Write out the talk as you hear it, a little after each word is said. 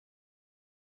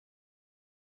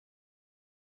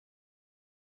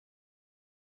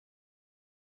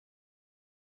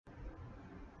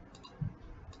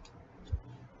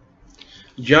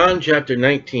John chapter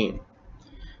 19.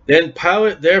 Then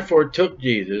Pilate therefore took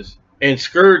Jesus and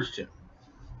scourged him.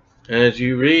 And as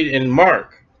you read in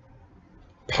Mark,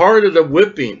 part of the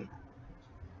whipping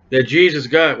that Jesus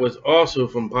got was also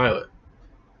from Pilate.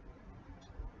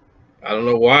 I don't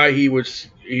know why he would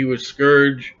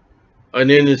scourge an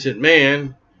innocent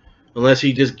man unless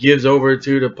he just gives over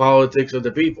to the politics of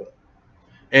the people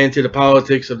and to the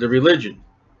politics of the religion.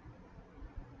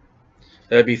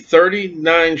 That'd be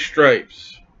 39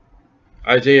 stripes.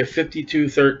 Isaiah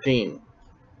 52:13.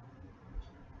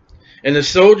 And the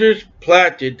soldiers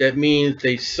plaited, that means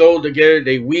they sewed together,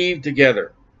 they weaved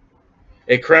together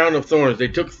a crown of thorns. They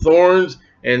took thorns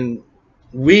and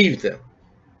weaved them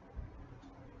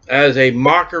as a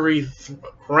mockery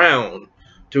crown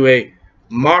to a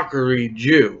mockery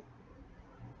Jew,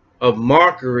 of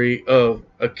mockery of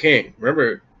a king.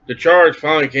 Remember, the charge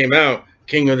finally came out,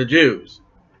 King of the Jews.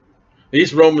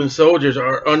 These Roman soldiers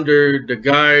are under the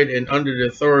guide and under the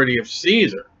authority of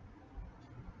Caesar.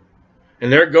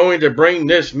 And they're going to bring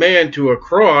this man to a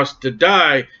cross to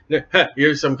die.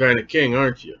 You're some kind of king,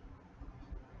 aren't you?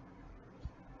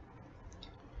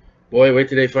 Boy, wait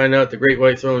till they find out the great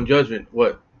white throne judgment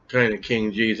what kind of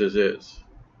king Jesus is.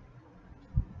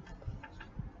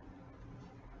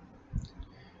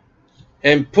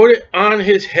 And put it on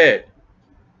his head.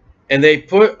 And they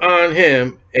put on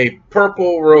him a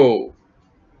purple robe.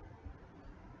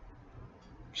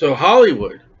 So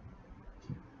Hollywood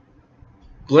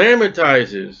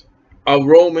glamorizes a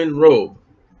Roman robe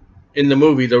in the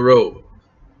movie The Robe.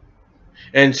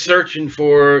 And searching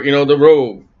for, the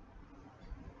robe.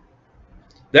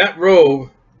 That robe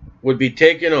would be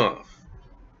taken off.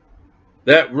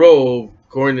 That robe,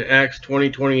 according to Acts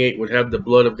 20:28, would have the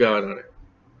blood of God on it.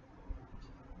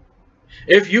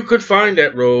 If you could find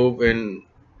that robe and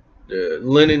the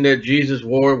linen that Jesus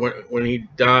wore when he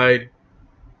died,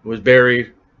 was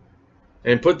buried,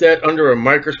 and put that under a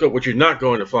microscope, which you're not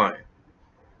going to find.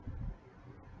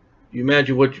 You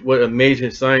imagine what amazing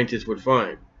scientists would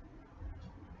find.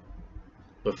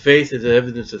 But faith is the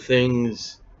evidence of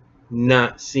things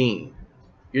not seen.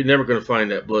 You're never going to find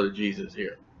that blood of Jesus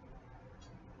here.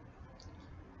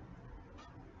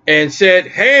 And said,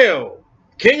 "Hail,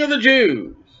 King of the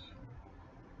Jews."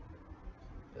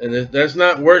 And that's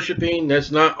not worshiping,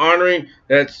 that's not honoring,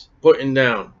 that's putting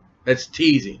down. That's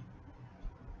teasing.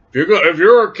 If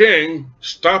you're a king,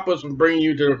 stop us from bringing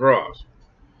you to the cross.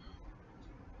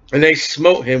 And they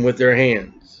smote him with their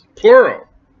hands. Plural.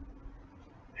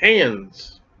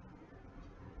 Hands.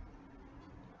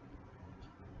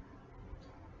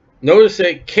 Notice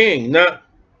that king, not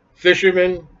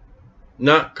fisherman,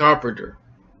 not carpenter.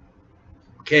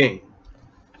 King.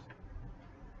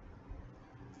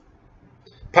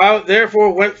 Pilate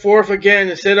therefore went forth again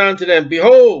and said unto them,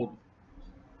 "Behold,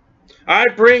 I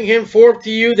bring him forth to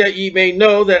you, that ye may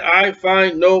know that I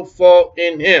find no fault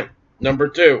in him." Number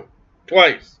 2,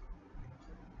 twice.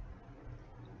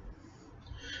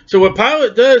 So what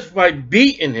Pilate does by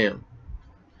beating him,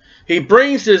 he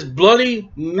brings this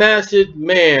bloody, massive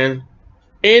man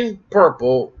in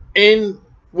purple,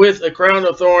 with a crown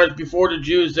of thorns before the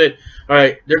Jews. That, all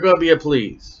right, they're going to be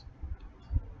pleased.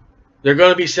 They're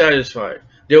going to be satisfied.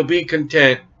 They'll be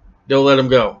content. They'll let him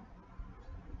go.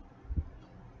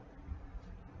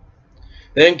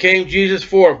 Then came Jesus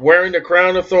forth, wearing the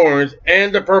crown of thorns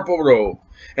and the purple robe.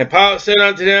 And Pilate said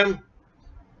unto them,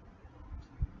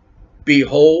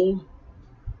 "Behold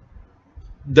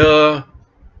the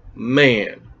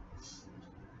man."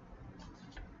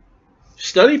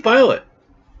 Study Pilate.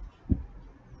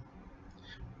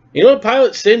 You know what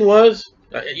Pilate's sin was?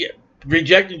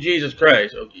 Rejecting Jesus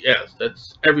Christ. Oh, yes,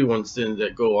 that's everyone's sins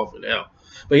that go off in hell.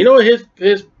 But you know what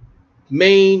his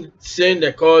main sin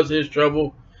that caused his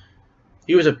trouble?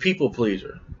 He was a people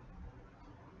pleaser.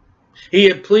 He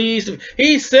had pleased him.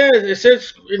 It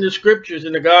says in the scriptures,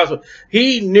 in the gospel,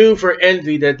 he knew for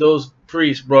envy that those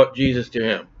priests brought Jesus to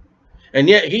him. And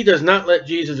yet he does not let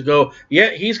Jesus go.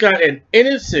 Yet he's got an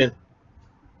innocent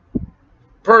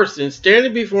person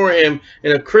standing before him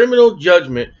in a criminal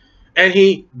judgment, and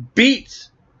he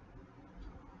beats.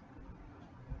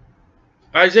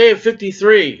 Isaiah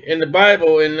 53 in the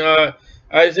Bible, in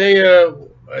Isaiah,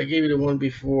 I gave you the one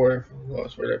before, I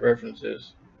lost where that reference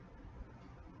is,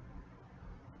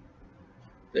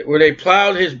 where they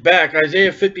plowed his back,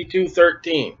 Isaiah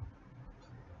 52:13.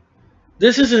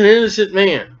 This is an innocent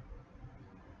man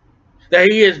that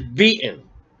he is beaten.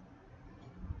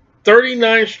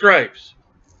 39 stripes.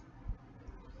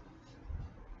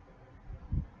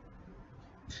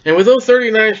 And with those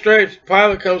 39 stripes,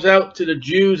 Pilate comes out to the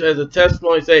Jews as a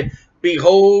testimony, say,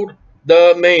 "Behold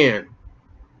the man."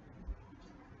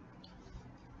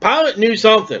 Pilate knew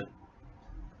something.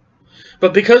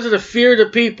 But because of the fear of the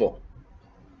people,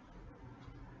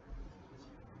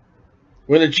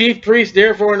 when the chief priests,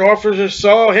 therefore, and officers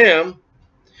saw him,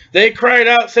 they cried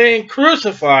out, saying,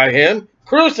 "Crucify him!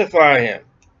 Crucify him!"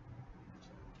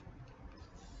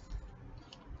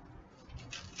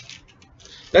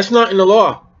 That's not in the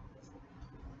law.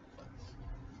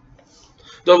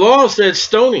 The law said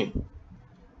stoning.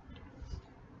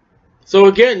 So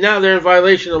again, now they're in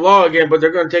violation of the law again, but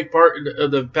they're going to take part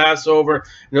of the Passover, and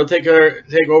they'll take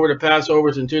over the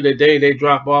Passovers until the day they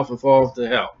drop off and fall into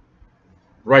hell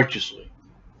righteously.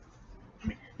 I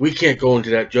mean, we can't go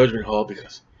into that judgment hall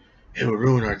because it will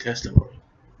ruin our testimony.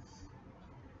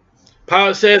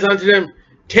 Pilate says unto them,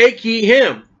 "Take ye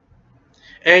him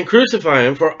and crucify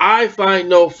him, for I find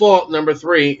no fault," number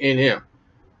 3, in him.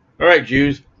 All right,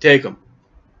 Jews, take him.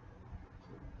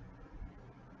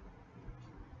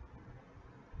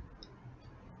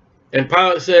 And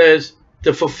Pilate says,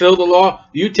 to fulfill the law,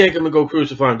 you take him and go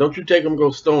crucify him. Don't you take him and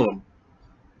go stone him.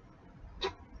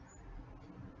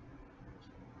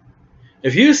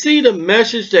 If you see the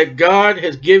message that God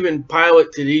has given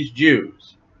Pilate to these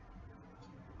Jews,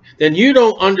 then you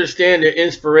don't understand the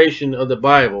inspiration of the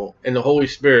Bible and the Holy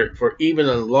Spirit for even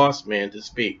a lost man to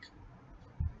speak.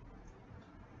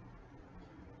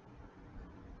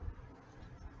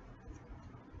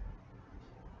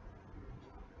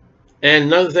 And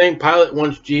another thing, Pilate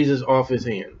wants Jesus off his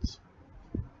hands.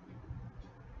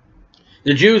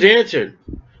 The Jews answered,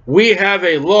 "We have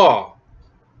a law,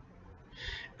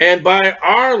 and by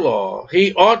our law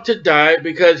he ought to die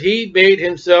because he made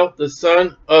himself the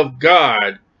Son of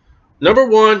God." Number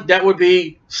 1, that would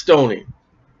be stoning.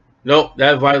 Nope,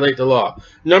 that violates the law.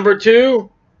 Number 2,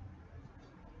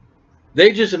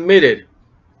 they just admitted.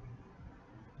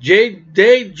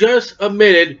 They just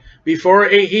admitted before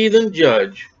a heathen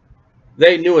judge.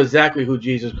 They knew exactly who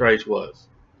Jesus Christ was,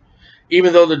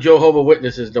 even though the Jehovah's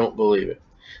Witnesses don't believe it.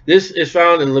 This is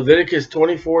found in Leviticus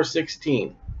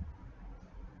 24:16.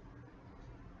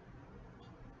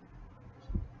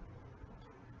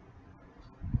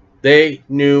 They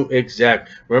knew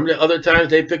exactly. Remember the other times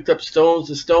they picked up stones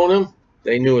to stone him?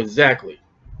 They knew exactly.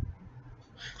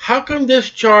 How come this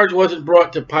charge wasn't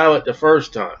brought to Pilate the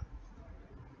first time?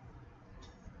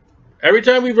 Every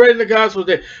time we've read in the Gospels,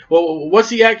 well, what's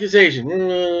the accusation?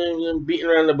 Beating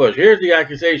around the bush. Here's the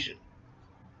accusation.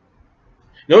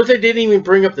 Notice they didn't even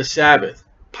bring up the Sabbath.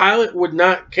 Pilate would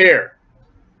not care.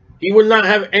 He would not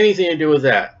have anything to do with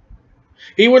that.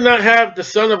 He would not have the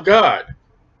Son of God.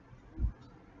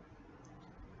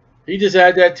 He just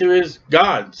added that to his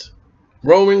gods,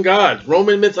 Roman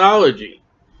mythology.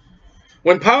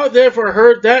 When Pilate therefore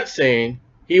heard that saying,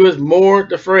 he was more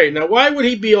afraid. Now, why would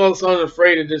he be all of a sudden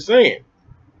afraid of this saying?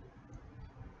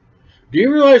 Do you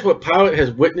realize what Pilate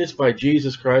has witnessed by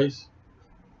Jesus Christ?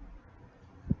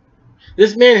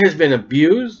 This man has been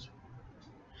abused.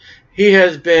 He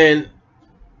has been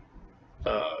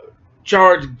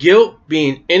charged guilt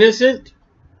being innocent.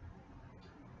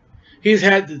 He's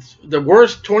had the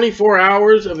worst 24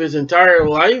 hours of his entire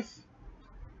life.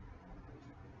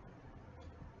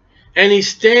 And he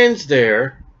stands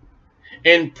there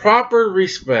in proper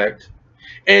respect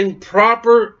and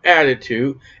proper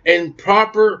attitude and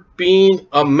proper being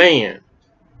a man,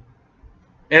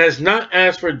 and has not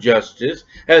asked for justice,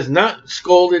 has not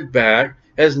scolded back,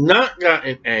 has not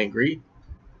gotten angry.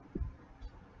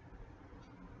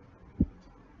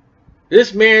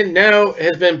 This man now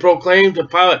has been proclaimed to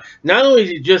Pilate. Not only is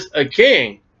he just a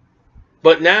king,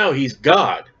 but now he's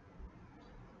God.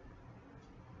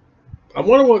 I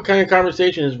wonder what kind of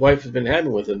conversation his wife has been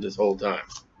having with him this whole time.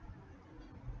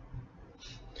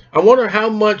 I wonder how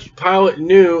much Pilate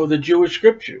knew of the Jewish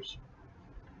scriptures.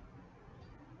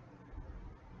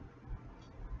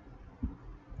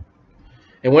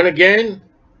 And went again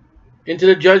into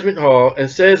the judgment hall and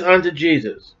says unto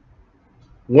Jesus,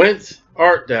 "Whence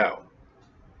art thou?"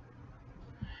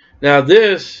 Now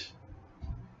this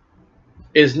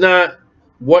is not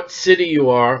what city you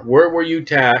are, where were you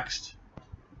taxed.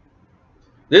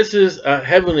 This is a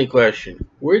heavenly question.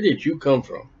 Where did you come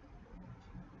from?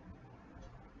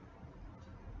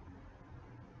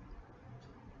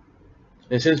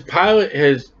 And since Pilate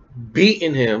has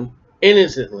beaten him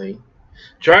innocently,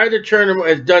 tried to turn him,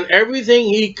 has done everything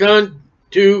he can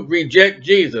to reject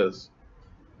Jesus,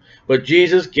 but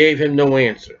Jesus gave him no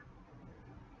answer.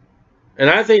 And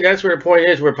I think that's where the point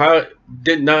is, where Pilate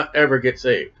did not ever get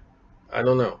saved. I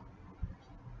don't know.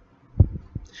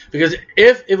 Because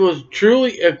if it was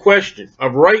truly a question, a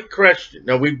right question.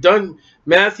 Now we've done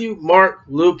Matthew, Mark,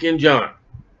 Luke, and John.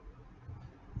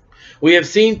 We have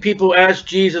seen people ask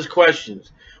Jesus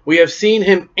questions. We have seen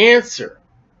him answer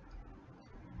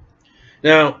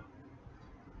Now,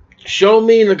 show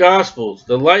me in the Gospels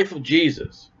the life of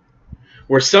Jesus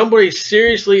where somebody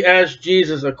seriously asked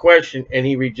Jesus a question and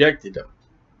he rejected them.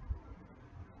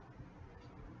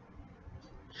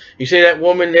 You say that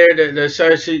woman there, the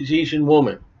Syrophoenician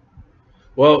woman.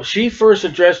 Well, she first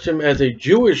addressed him as a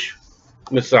Jewish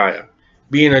Messiah,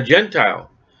 being a Gentile.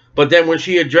 But then when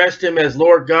she addressed him as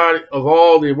Lord God of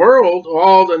all the world,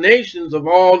 all the nations, of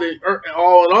all the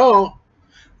all in all,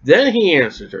 then he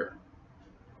answered her.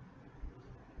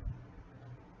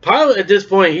 Pilate, at this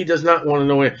point, he does not want to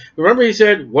know anything. Remember, he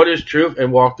said, "What is truth?"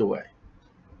 and walked away.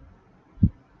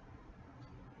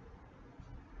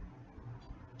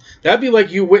 That'd be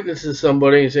like you witnessing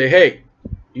somebody and say, "Hey,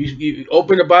 you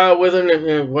open the Bible with them,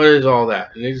 and what is all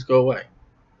that?" And they just go away.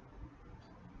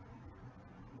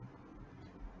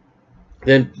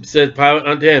 Then said Pilate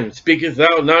unto him, "Speakest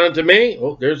thou not unto me?"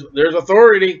 Oh, there's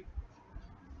authority.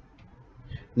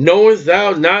 "Knowest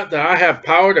thou not that I have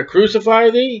power to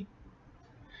crucify thee,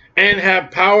 and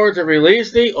have power to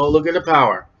release thee?" Oh, look at the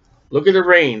power. Look at the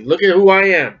reign. Look at who I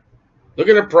am. Look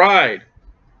at the pride.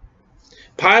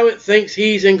 Pilate thinks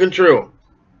he's in control.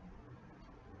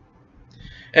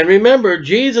 And remember,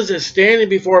 Jesus is standing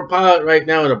before Pilate right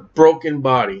now in a broken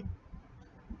body.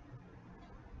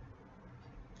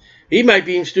 He might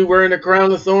be still wearing a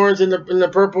crown of thorns in the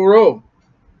purple robe.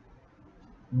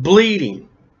 Bleeding.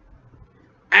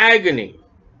 Agony.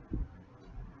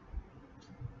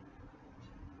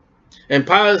 And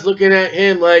Pilate's looking at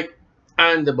him like,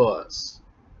 "I'm the boss.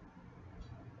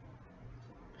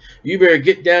 You better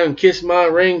get down and kiss my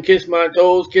ring, kiss my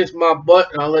toes, kiss my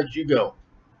butt, and I'll let you go."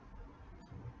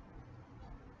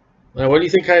 Now, what do you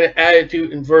think kind of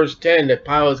attitude in verse 10 that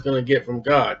Pilate's going to get from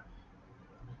God?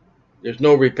 There's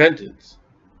no repentance.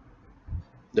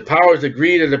 The power is the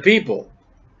greed of the people.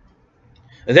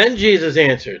 And then Jesus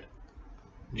answered.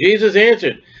 Jesus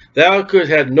answered, "Thou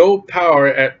couldst have no power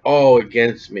at all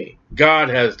against me. God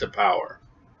has the power.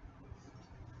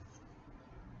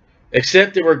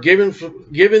 Except it were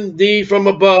given thee from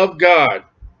above God.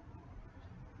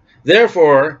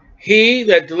 Therefore, he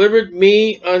that delivered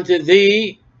me unto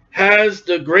thee has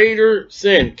the greater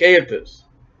sin." Caiaphas.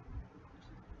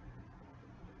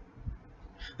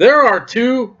 There are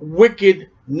two wicked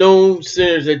known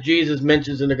sinners that Jesus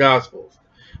mentions in the Gospels.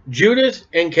 Judas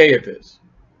and Caiaphas.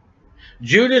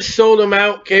 Judas sold him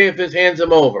out. Caiaphas hands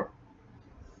him over.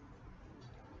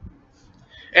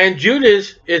 And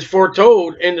Judas is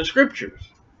foretold in the Scriptures.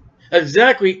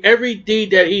 Exactly every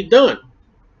deed that he done.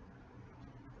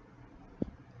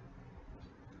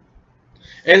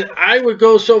 And I would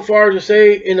go so far to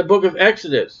say in the book of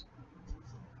Exodus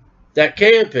that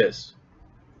Caiaphas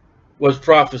was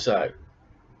prophesied.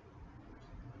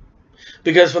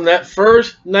 Because from that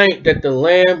first night that the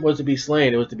lamb was to be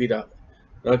slain, it was to be the...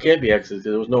 No, it can't be Exodus.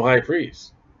 There was no high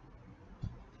priest.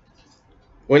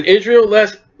 When Israel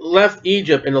left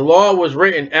Egypt and the law was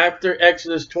written after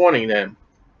Exodus 20 then,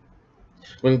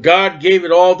 when God gave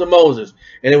it all to Moses,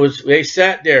 and they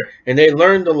sat there and they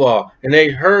learned the law and they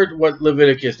heard what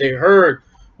Leviticus, they heard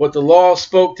what the law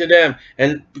spoke to them,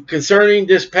 and concerning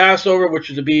this Passover, which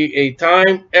is to be a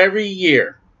time every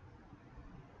year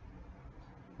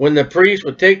when the priest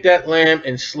would take that lamb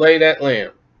and slay that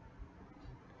lamb.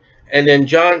 And then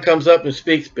John comes up and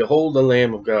speaks, "Behold the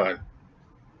Lamb of God."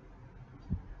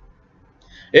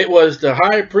 It was the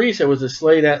high priest that was to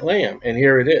slay that lamb, and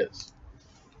here it is.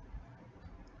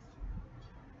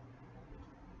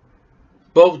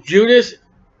 Both Judas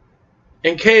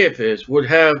and Caiaphas would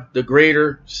have the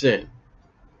greater sin.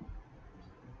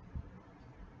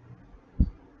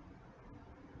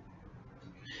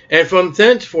 And from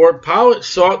thenceforth, Pilate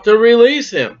sought to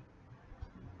release him.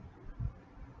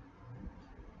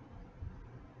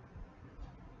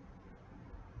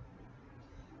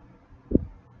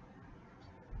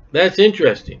 That's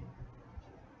interesting.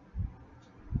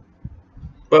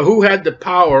 But who had the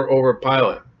power over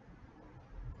Pilate?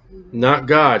 Not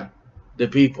God, the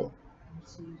people.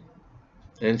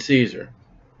 And Caesar.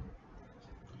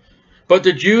 But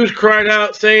the Jews cried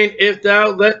out, saying, "If thou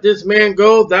let this man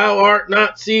go, thou art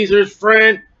not Caesar's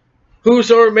friend.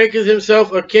 Whosoever maketh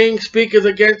himself a king speaketh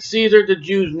against Caesar." The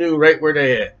Jews knew right where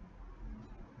they at.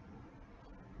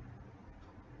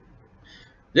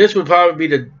 This would probably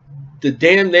be the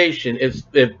damnation. If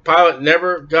Pilate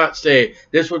never got saved,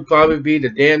 this would probably be the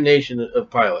damnation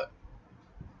of Pilate.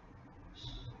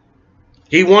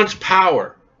 He wants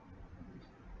power.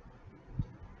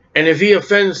 And if he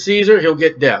offends Caesar, he'll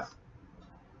get death.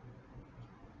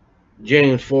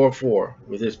 James 4:4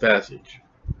 with this passage.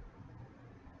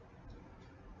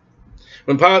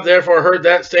 When Pilate therefore heard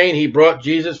that saying, he brought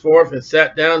Jesus forth and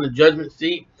sat down in the judgment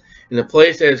seat, in the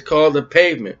place that is called the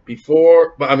pavement,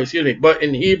 but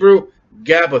in Hebrew,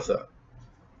 Gabbatha.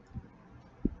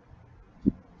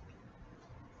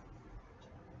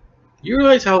 You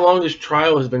realize how long this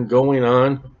trial has been going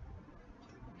on?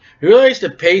 You realize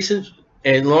the patience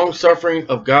and long suffering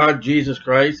of God, Jesus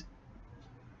Christ?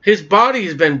 His body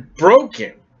has been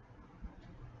broken.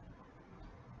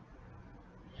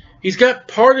 He's got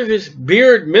part of his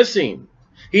beard missing.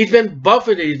 He's been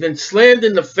buffeted. He's been slammed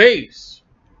in the face.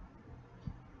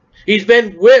 He's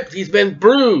been whipped. He's been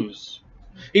bruised.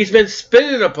 He's been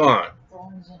spitted upon.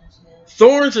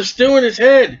 Thorns are still in his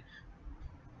head.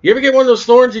 You ever get one of those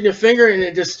thorns in your finger and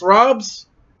it just throbs?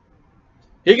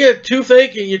 You get a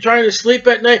toothache and you're trying to sleep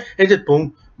at night and just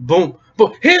boom, boom,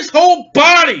 boom. His whole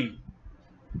body.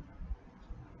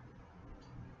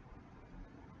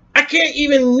 I can't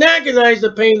even agonize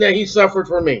the pain that he suffered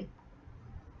for me.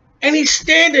 And he's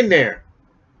standing there.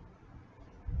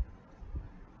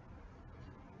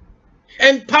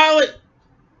 And Pilate,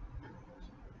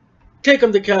 take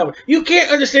him to Calvary. You can't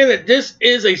understand that this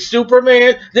is a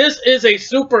Superman. This is a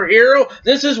superhero.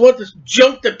 This is what this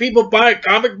junk that people buy a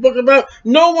comic book about.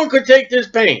 No one could take this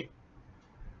pain.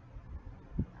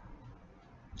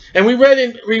 And we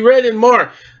read in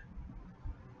Mark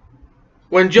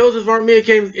when Joseph of Arimathea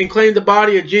came and claimed the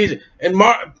body of Jesus, and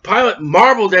Pilate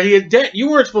marveled that he had died. You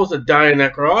weren't supposed to die on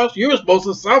that cross. You were supposed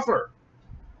to suffer.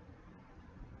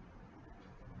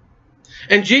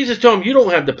 And Jesus told him, you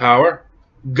don't have the power.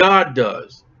 God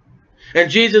does. And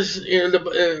Jesus,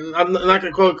 I'm not going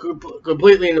to quote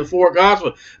completely in the four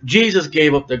Gospels, Jesus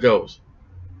gave up the ghost,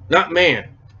 not man.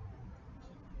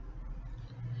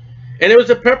 And it was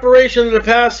the preparation of the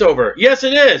Passover. Yes,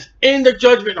 it is. In the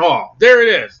judgment hall. There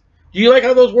it is. Do you like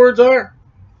how those words are?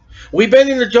 We've been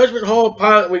in the judgment hall of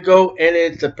Pilate, and we go, and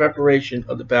it's the preparation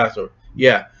of the Passover.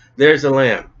 Yeah, there's the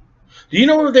lamb. Do you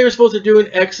know what they were supposed to do in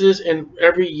Exodus and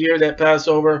every year that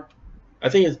Passover? I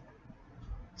think it's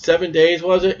 7 days,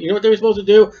 was it? You know what they were supposed to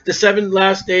do? The 7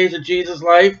 last days of Jesus'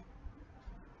 life?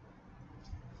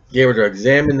 They were to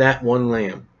examine that one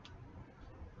lamb.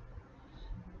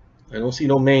 I don't see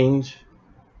no mange.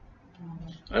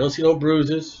 I don't see no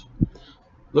bruises.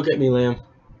 Look at me, lamb.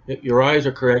 Your eyes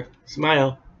are correct.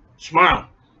 Smile. Smile.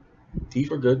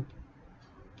 Teeth are good.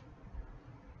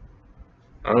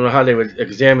 I don't know how they would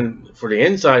examine for the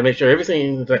inside, make sure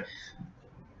everything is.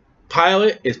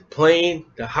 Pilate is playing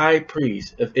the high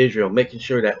priest of Israel, making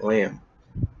sure that lamb.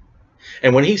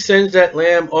 And when he sends that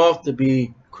lamb off to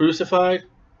be crucified,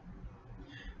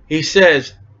 he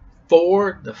says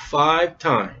 4 to 5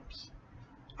 times,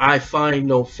 I find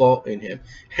no fault in him.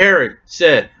 Herod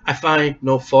said, I find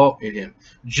no fault in him.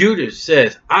 Judas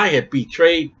says, I have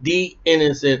betrayed the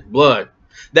innocent blood.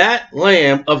 That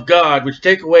Lamb of God, which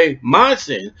take away my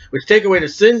sin, which take away the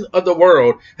sins of the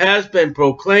world, has been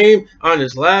proclaimed on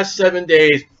his last 7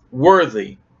 days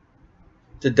worthy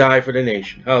to die for the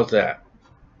nation. How's that?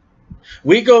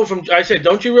 We go from, I said,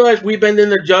 don't you realize we've been in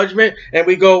the judgment, and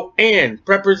we go and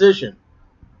conjunction.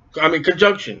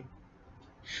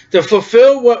 To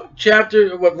fulfill what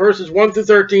verses 1 through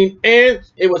 13, and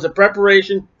it was a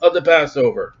preparation of the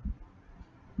Passover.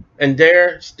 And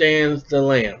there stands the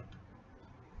Lamb.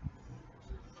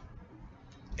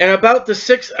 And about the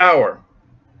 6th hour,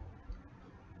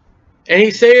 and he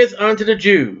saith unto the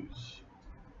Jews,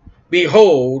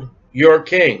 behold your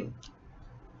king.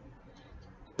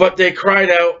 But they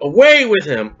cried out, away with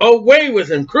him,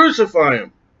 crucify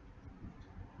him.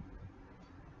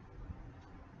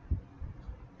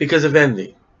 Because of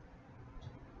envy.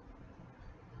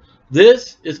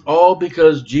 This is all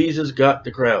because Jesus got the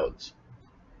crowds.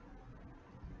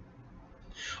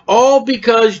 All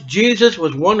because Jesus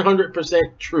was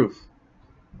 100% truth.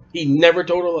 He never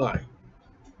told a lie.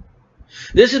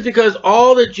 This is because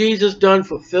all that Jesus done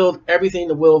fulfilled everything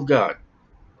the will of God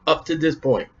up to this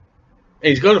point. And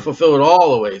he's going to fulfill it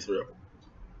all the way through.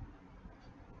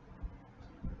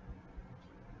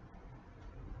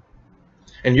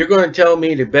 And you're going to tell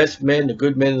me the best men, the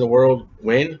good men in the world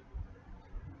win?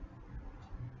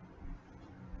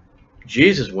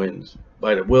 Jesus wins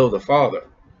by the will of the Father.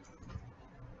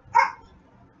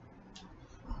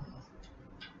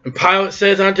 And Pilate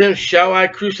says unto him, shall I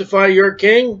crucify your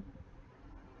king?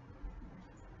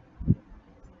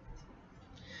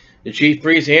 The chief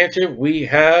priests answered, we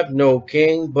have no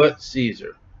king but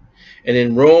Caesar. And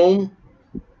in Rome,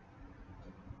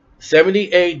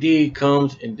 70 AD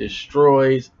comes and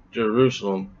destroys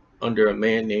Jerusalem under a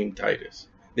man named Titus.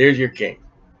 There's your king.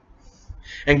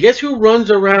 And guess who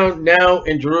runs around now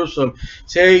in Jerusalem?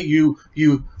 Say, you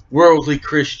worldly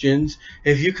Christians,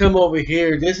 if you come over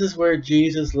here, this is where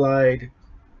Jesus lied.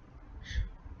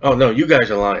 Oh, no, you guys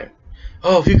are lying.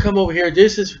 Oh, if you come over here,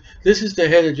 this is the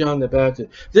head of John the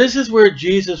Baptist. This is where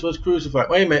Jesus was crucified.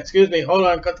 Wait a minute, excuse me, hold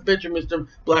on, cut the picture, Mr.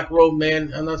 Black Robe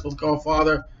Man. I'm not supposed to call him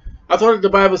Father. I thought the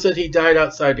Bible said he died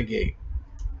outside the gate.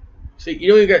 See, you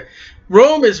know, you got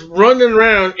Rome is running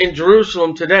around in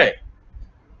Jerusalem today.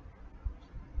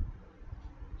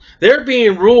 They're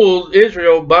being ruled,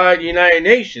 Israel, by the United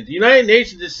Nations. The United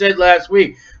Nations has said last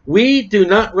week, we do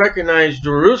not recognize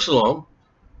Jerusalem,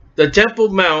 the Temple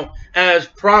Mount, as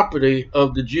property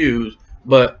of the Jews,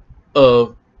 but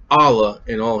of Allah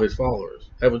and all his followers.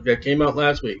 That came out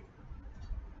last week.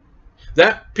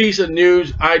 That piece of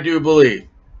news, I do believe.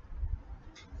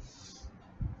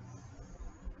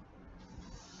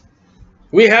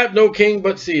 We have no king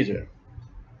but Caesar.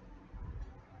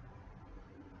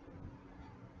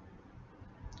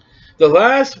 The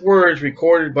last words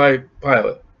recorded by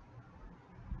Pilate.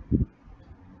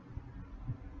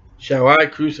 Shall I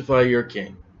crucify your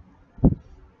king?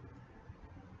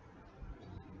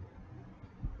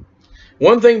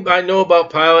 One thing I know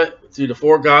about Pilate, through the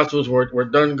 4 Gospels, we're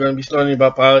going to be studying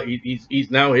about Pilate.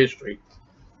 He's now history.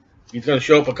 He's going to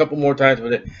show up a couple more times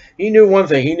with it. He knew one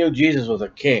thing. He knew Jesus was a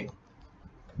king.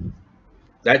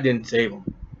 That didn't save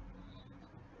him.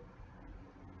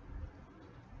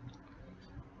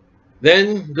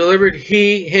 Then delivered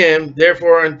he him,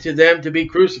 therefore, unto them to be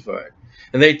crucified.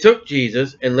 And they took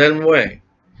Jesus and led him away.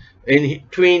 In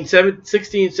between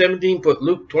 16 and 17, put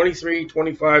Luke 23,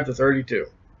 25 to 32.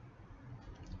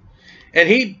 And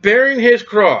he, bearing his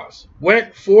cross,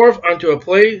 went forth unto a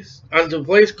place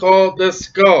called the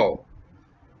Skull.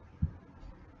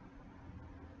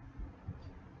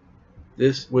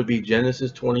 This would be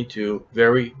Genesis 22,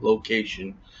 very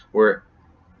location where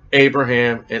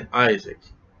Abraham and Isaac,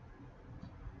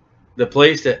 the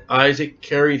place that Isaac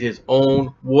carried his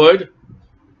own wood.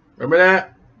 Remember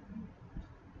that?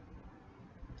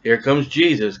 Here comes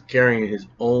Jesus carrying his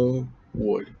own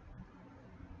wood.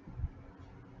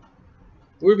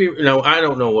 No, I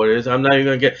don't know what it is. I'm not even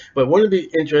going to get. But wouldn't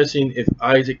it be interesting if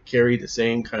Isaac carried the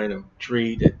same kind of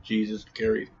tree that Jesus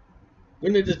carried?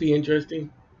 Wouldn't it just be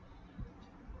interesting?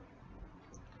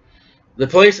 The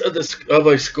place of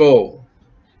a skull,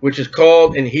 which is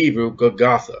called in Hebrew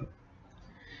Golgotha.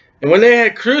 And when they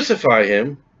had crucified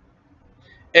him,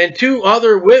 and 2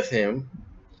 other with him,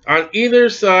 on either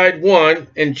side one,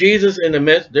 and Jesus in the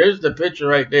midst. There's the picture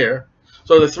right there.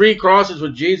 So the 3 crosses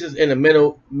with Jesus in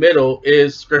the middle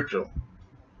is scriptural.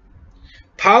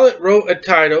 Pilate wrote a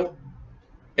title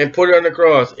and put it on the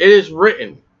cross. It is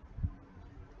written,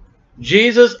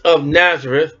 Jesus of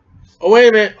Nazareth. Oh, wait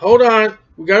a minute. Hold on.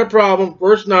 We got a problem.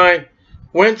 Verse 9.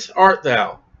 Whence art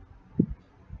thou?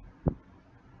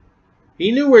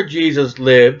 He knew where Jesus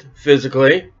lived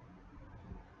physically.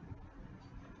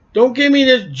 Don't give me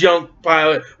this junk,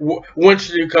 Pilate. Whence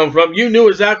did you come from? You knew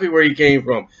exactly where he came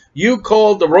from. You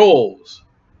called the rolls.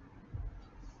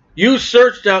 You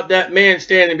searched out that man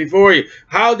standing before you.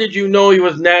 How did you know he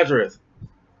was Nazareth?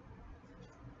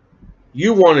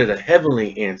 You wanted a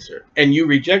heavenly answer, and you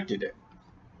rejected it.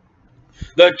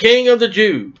 The King of the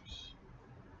Jews.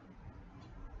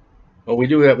 Oh, we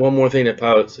do have one more thing that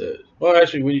Pilate says. Well,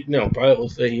 actually, Pilate will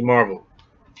say he marveled.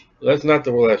 That's not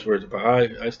the last words, but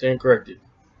I stand corrected.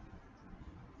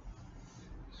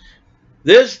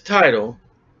 This title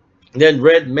then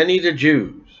read many of the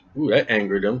Jews. Ooh, that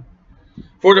angered them.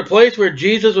 For the place where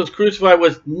Jesus was crucified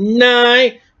was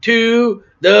nigh to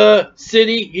the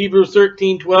city. Hebrews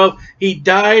 13:12. He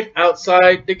died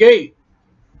outside the gate.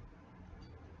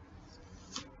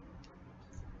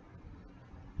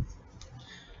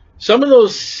 Some of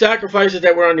those sacrifices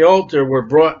that were on the altar were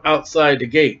brought outside the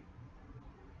gate.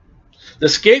 The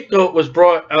scapegoat was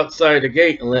brought outside the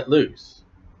gate and let loose.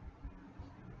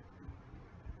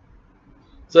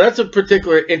 So that's a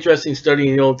particular interesting study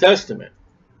in the Old Testament.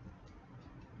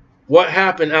 What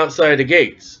happened outside the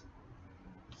gates?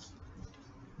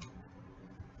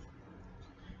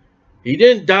 He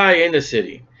didn't die in the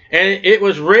city. And it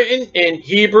was written in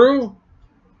Hebrew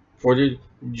for the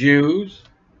Jews,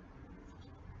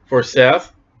 for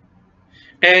Seth,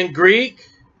 and Greek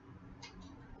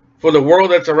for the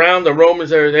world that's around, the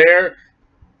Romans that are there,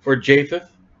 for Japheth,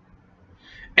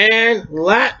 and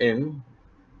Latin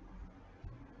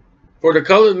for the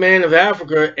colored man of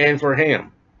Africa and for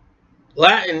Ham.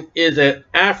 Latin is an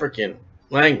African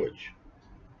language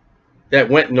that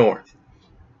went north.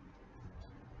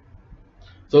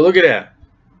 So look at that.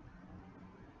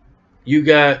 You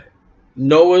got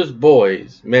Noah's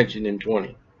boys mentioned in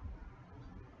 20.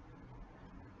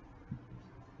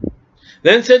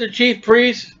 Then said the chief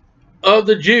priests of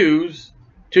the Jews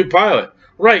to Pilate,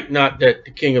 right, not that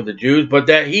the king of the Jews, but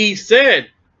that he said,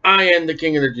 I am the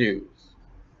king of the Jews.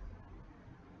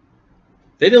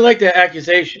 They didn't like that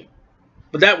accusation.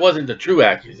 But that wasn't the true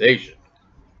accusation.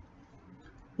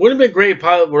 Wouldn't it have been great if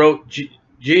Pilate wrote,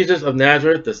 Jesus of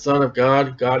Nazareth, the Son of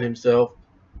God, God himself?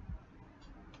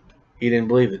 He didn't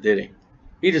believe it, did he?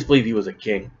 He just believed he was a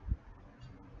king.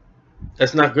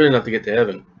 That's not good enough to get to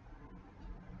heaven.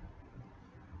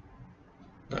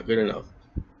 Not good enough.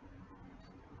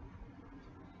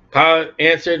 Pilate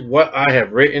answered, what I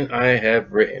have written, I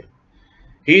have written.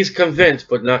 He's convinced,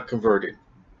 but not converted.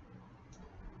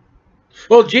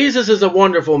 Well, Jesus is a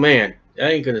wonderful man.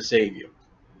 That ain't going to save you.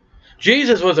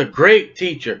 Jesus was a great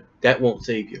teacher. That won't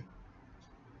save you.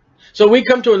 So we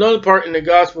come to another part in the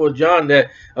Gospel of John that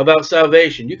about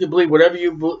salvation. You can believe whatever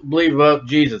you believe about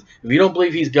Jesus. If you don't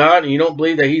believe he's God and you don't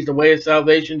believe that he's the way of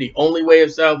salvation, the only way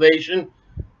of salvation,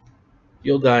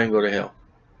 you'll die and go to hell.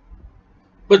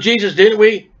 But Jesus, didn't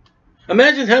we?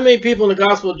 Imagine how many people in the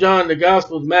Gospel of John, the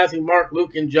Gospels, Matthew, Mark,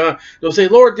 Luke, and John, they'll say,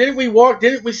 Lord, didn't we walk?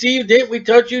 Didn't we see you? Didn't we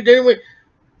touch you? Didn't we?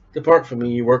 Depart from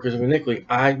me, you workers of iniquity.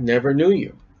 I never knew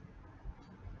you.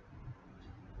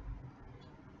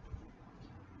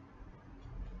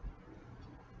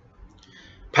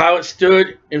 Pilate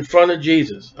stood in front of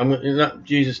Jesus. Not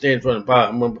Jesus staying in front of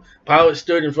Pilate. Pilate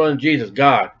stood in front of Jesus,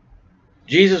 God.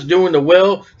 Jesus doing the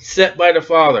will set by the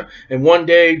Father. And one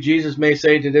day Jesus may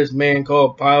say to this man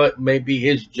called Pilate, may be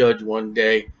his judge one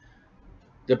day,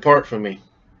 depart from me.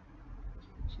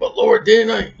 But Lord,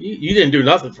 didn't I? You didn't do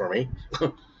nothing for me.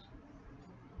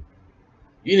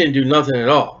 You didn't do nothing at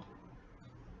all.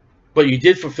 But you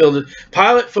did fulfill the...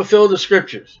 Pilate fulfilled the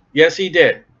scriptures. Yes, he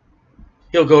did.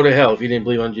 He'll go to hell if he didn't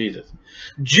believe on Jesus.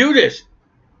 Judas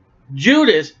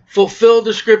fulfilled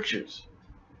the scriptures.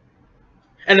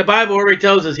 And the Bible already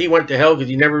tells us he went to hell because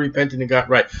he never repented and got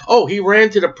right. Oh, he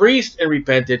ran to the priest and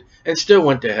repented and still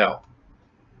went to hell.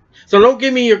 So don't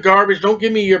give me your garbage. Don't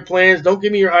give me your plans. Don't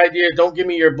give me your ideas. Don't give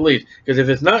me your beliefs. Because if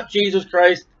it's not Jesus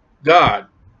Christ, God,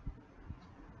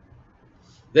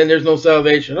 then there's no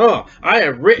salvation. Oh, I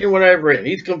have written what I have written.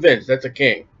 He's convinced. That's a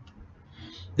king.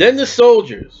 Then the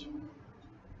soldiers,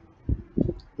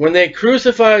 when they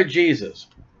crucified Jesus,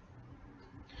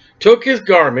 took his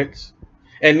garments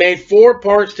and made 4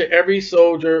 parts to every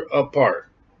soldier a part.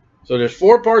 So there's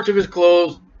 4 parts of his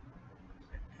clothes.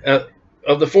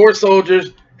 Of the 4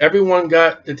 soldiers, everyone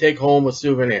got to take home a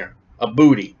souvenir, a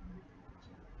booty.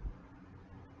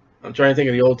 I'm trying to think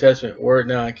of the Old Testament word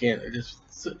now. I can't.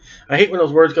 I hate when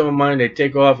those words come to mind. They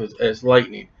take off as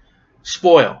lightning.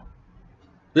 Spoil.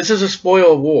 This is a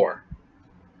spoil of war.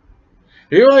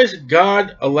 Do you realize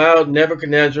God allowed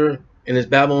Nebuchadnezzar and his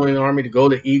Babylonian army to go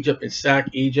to Egypt and sack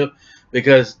Egypt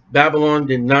because Babylon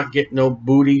did not get no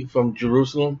booty from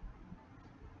Jerusalem?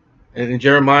 And in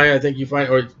Jeremiah, I think you find,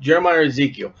 or Jeremiah or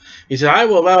Ezekiel, he said, I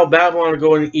will allow Babylon to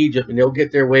go into Egypt and they'll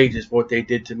get their wages for what they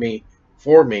did to me,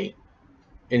 for me,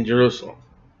 in Jerusalem.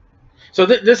 So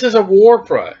this is a war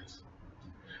prize.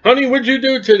 Honey, what'd you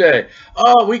do today?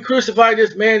 Oh, we crucified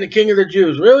this man, the king of the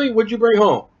Jews. Really? What'd you bring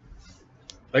home?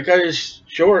 I got his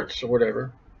shorts or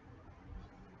whatever.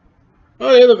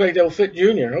 Oh, they look like they'll fit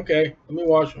Junior. Okay, let me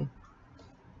wash them.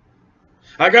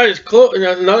 I got his cloak in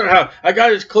another house. I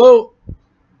got his cloak.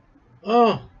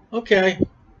 Oh, okay.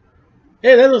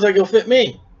 Hey, that looks like it'll fit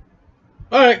me.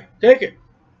 All right, take it.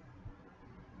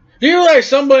 Do you realize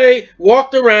somebody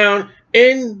walked around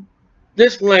in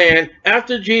this land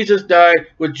after Jesus died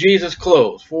with Jesus'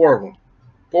 clothes? 4 of them.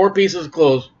 4 pieces of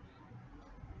clothes.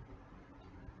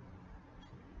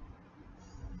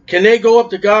 Can they go up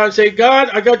to God and say, God,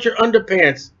 I got your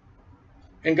underpants?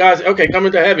 And God said, okay, come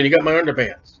into heaven. You got my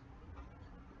underpants.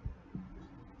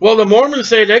 Well, the Mormons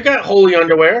say they got holy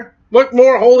underwear. What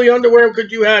more holy underwear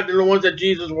could you have than the ones that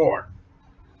Jesus wore?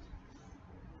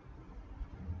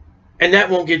 And that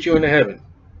won't get you into heaven.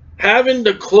 Having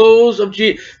the clothes of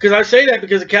Jesus. Because I say that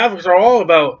because the Catholics are all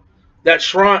about that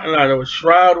shroud,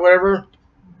 whatever.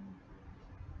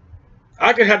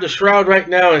 I could have the shroud right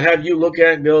now and have you look at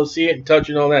it and be able to see it and touch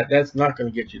it and all that. That's not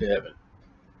going to get you to heaven.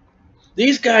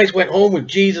 These guys went home with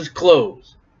Jesus'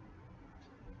 clothes.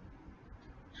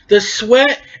 The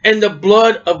sweat and the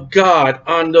blood of God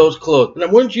on those clothes. Now,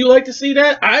 wouldn't you like to see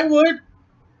that? I would.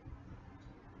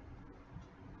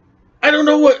 I don't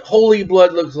know what holy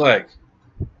blood looks like.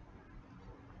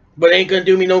 But it ain't going to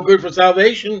do me no good for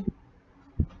salvation.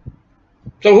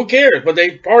 So who cares? But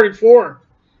they parted for.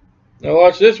 Now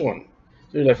watch this one.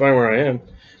 As soon as I find where I am.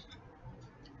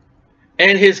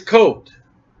 And his coat.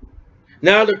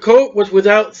 Now the coat was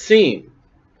without seam,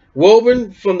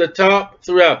 woven from the top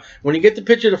throughout. When you get the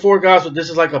picture of the 4 Gospels, this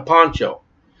is like a poncho.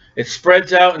 It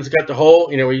spreads out and it's got the hole,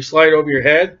 where you slide over your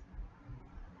head.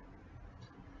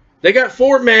 They got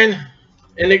 4 men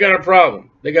and they got a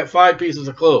problem. They got 5 pieces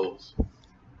of clothes.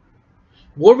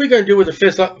 what are we going to do with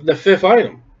the fifth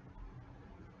item?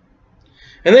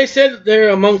 And they said there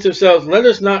amongst themselves, let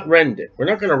us not rend it. We're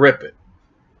not going to rip it.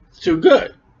 It's too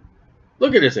good.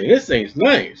 Look at this thing. This thing's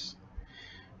nice.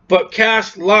 But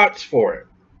cast lots for it.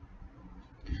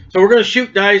 So we're going to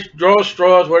shoot dice, draw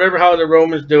straws, whatever how the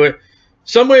Romans do it.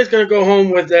 Somebody's going to go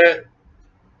home with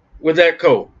that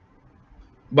coat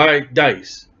by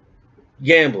dice.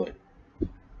 Gambling.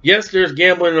 Yes, there's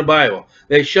gambling in the Bible.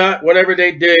 They shot whatever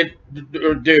they did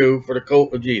or do for the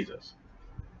coat of Jesus.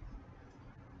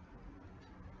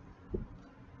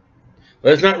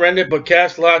 Let us not rend it, but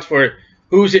cast lots for it,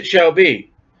 whose it shall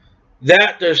be,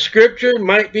 that the scripture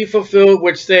might be fulfilled,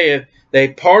 which saith, they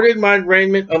parted my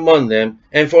raiment among them,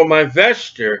 and for my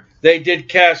vesture they did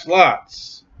cast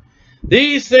lots.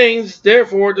 These things,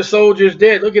 therefore, the soldiers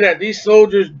did. Look at that. These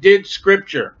soldiers did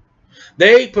scripture.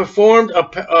 They performed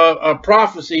a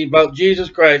prophecy about Jesus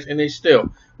Christ, and they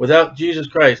still, without Jesus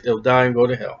Christ, they'll die and go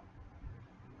to hell.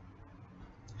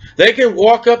 They can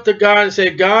walk up to God and say,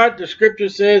 God, the scripture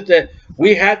says that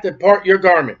we had to part your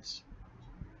garments.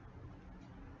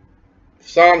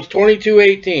 Psalms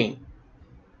 22:18.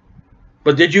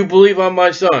 But did you believe on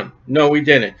my son? No, we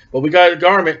didn't. But we got a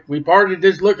garment. We parted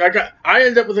this. Look, I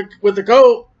ended up with the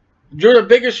coat. Drew the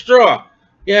biggest straw.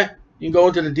 Yeah, you can go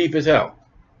into the deepest hell.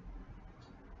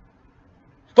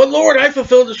 But Lord, I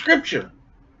fulfilled the scripture.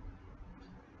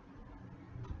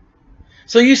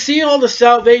 So you see all the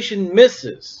salvation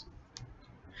misses.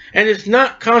 And it's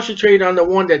not concentrated on the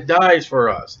one that dies for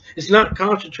us. It's not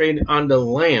concentrated on the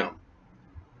Lamb.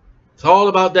 It's all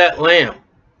about that Lamb.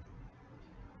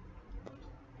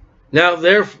 Now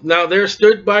there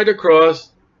stood by the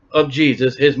cross of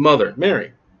Jesus his mother,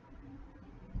 Mary,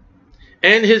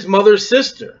 and his mother's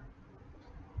sister.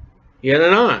 He had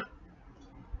an aunt.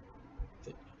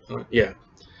 Yeah.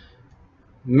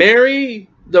 Mary,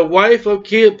 the wife of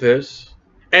Cleopas,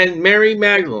 and Mary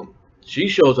Magdalene. She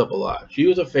shows up a lot. She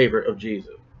was a favorite of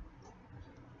Jesus.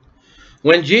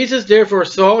 When Jesus therefore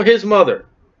saw his mother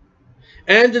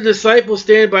and the disciple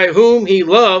stand by whom he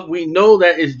loved, we know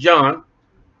that is John.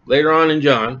 Later on in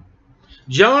John.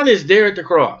 John is there at the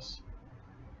cross.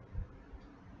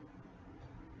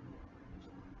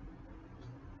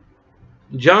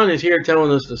 John is here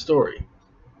telling us the story.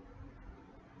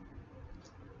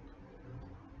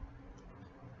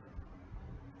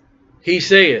 He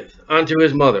saith unto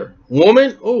his mother,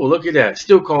 woman, oh, look at that,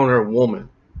 still calling her woman.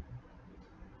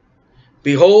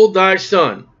 Behold thy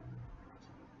son.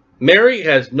 Mary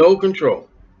has no control.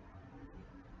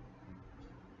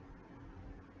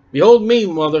 Behold me,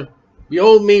 mother.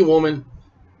 Behold me, woman.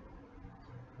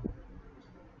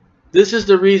 This is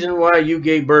the reason why you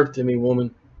gave birth to me,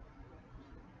 woman.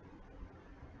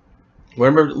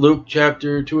 Remember Luke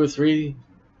chapter 2 or 3?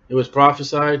 It was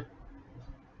prophesied.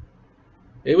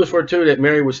 It was foretold that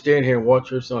Mary would stand here and watch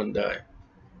her son die.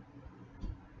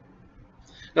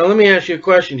 Now let me ask you a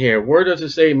question here. Where does it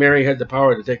say Mary had the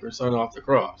power to take her son off the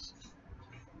cross?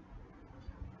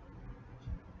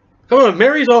 Come on,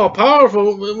 Mary's all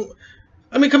powerful.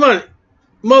 I mean, come on.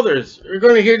 Mothers are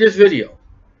going to hear this video.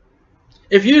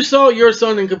 If you saw your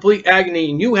son in complete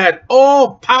agony and you had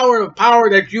all power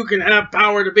that you can have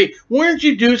power to be, wouldn't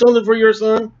you do something for your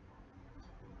son?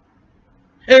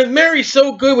 And if Mary's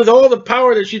so good with all the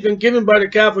power that she's been given by the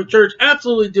Catholic Church,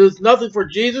 absolutely does nothing for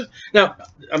Jesus. Now,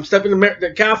 I'm stepping to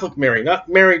the Catholic Mary, not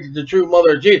Mary, the true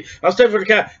mother of Jesus. I'm stepping for the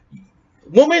Catholic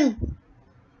woman.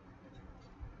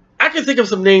 I can think of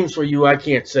some names for you I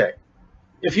can't say.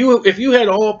 If you had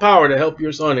all power to help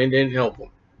your son and didn't help him,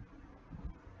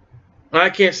 I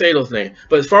can't say those names.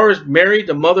 But as far as Mary,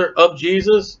 the mother of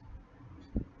Jesus,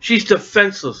 she's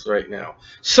defenseless right now.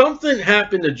 Something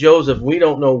happened to Joseph. We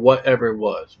don't know whatever it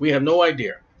was. We have no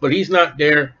idea. But he's not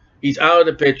there. He's out of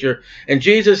the picture. And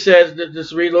Jesus says,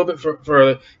 just read a little bit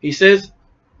further. He says,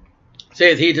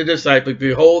 saith he to the disciple,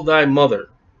 behold thy mother.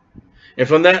 And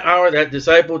from that hour that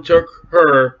disciple took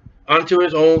her unto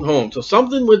his own home. So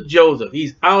something with Joseph.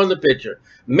 He's out of the picture.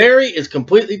 Mary is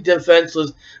completely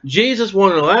defenseless. Jesus, one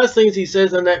of the last things he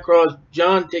says on that cross,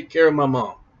 John, take care of my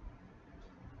mom.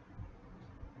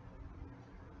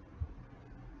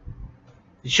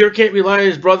 He sure can't rely on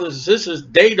his brothers and sisters.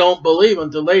 They don't believe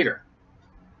until later.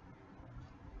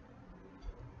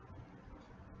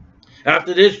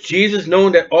 After this, Jesus,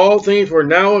 knowing that all things were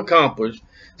now accomplished,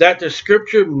 that the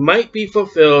scripture might be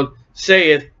fulfilled,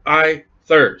 saith, I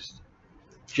thirst.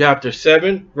 Chapter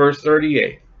 7, verse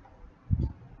 38.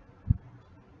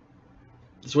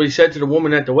 That's what he said to the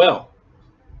woman at the well.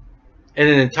 And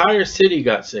an entire city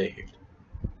got saved.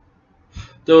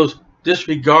 Those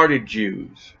disregarded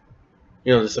Jews.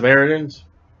 You know, the Samaritans.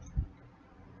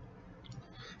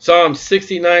 Psalm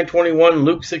 69:21,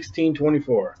 Luke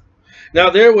 16:24. Now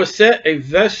there was set a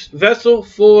vessel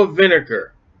full of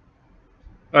vinegar.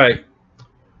 All right,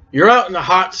 you're out in the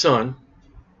hot sun.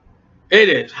 It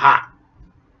is hot,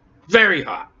 very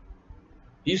hot.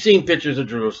 You've seen pictures of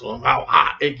Jerusalem, how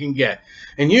hot it can get,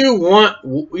 and you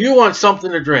want something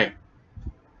to drink.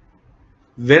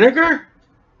 Vinegar?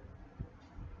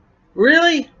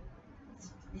 Really?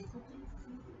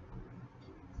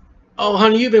 Oh,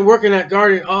 honey, you've been working that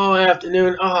garden all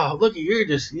afternoon. Oh, look at you,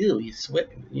 just you're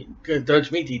sweating. You couldn't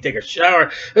touch me till you take a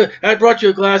shower. I brought you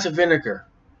a glass of vinegar.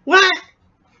 What?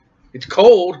 It's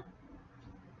cold.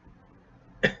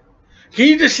 Can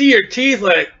you just see your teeth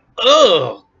like,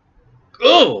 oh,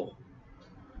 oh.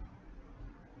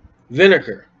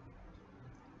 Vinegar.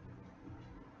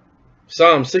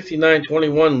 Psalm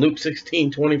 69:21, Luke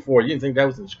 16:24. You didn't think that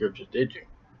was in the scriptures, did you?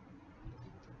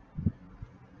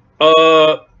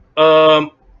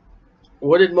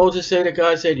 What did Moses say that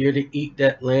God said? You're to eat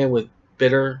that lamb with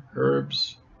bitter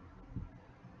herbs.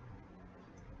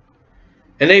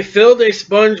 And they filled a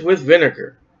sponge with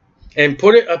vinegar and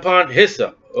put it upon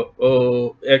hyssop.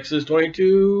 Exodus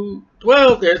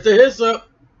 22:12. There's the hyssop.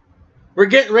 We're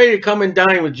getting ready to come and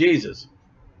dine with Jesus.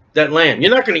 That lamb.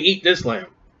 You're not going to eat this lamb.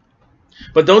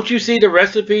 But don't you see the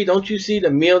recipe? Don't you see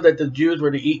the meal that the Jews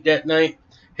were to eat that night?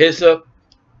 Hyssop,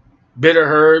 bitter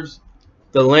herbs.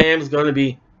 The lamb's going to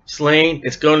be slain.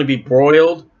 It's going to be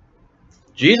broiled.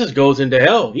 Jesus goes into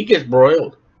hell. He gets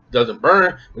broiled. Doesn't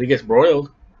burn, but he gets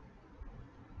broiled.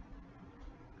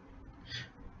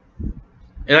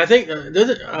 And I think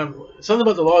something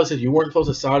about the law that says you weren't supposed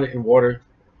to sod it in water.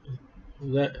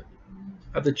 I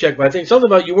have to check, but I think something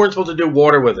about you weren't supposed to do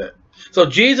water with it. So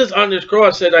Jesus on this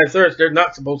cross said, I thirst. They're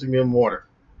not supposed to give him water.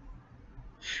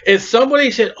 If somebody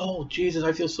said, oh, Jesus,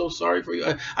 I feel so sorry for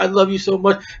you. I love you so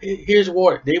much. Here's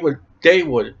water. They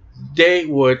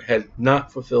would have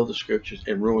not fulfilled the scriptures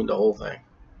and ruined the whole thing.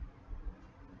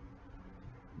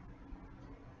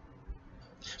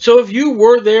 So if you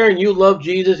were there and you loved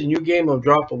Jesus and you gave him a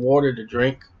drop of water to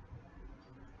drink,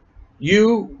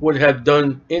 you would have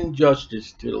done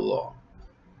injustice to the law.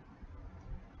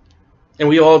 And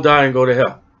we all die and go to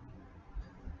hell.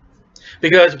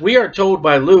 Because we are told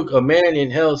by Luke, a man in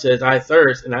hell says, I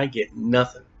thirst and I get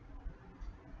nothing.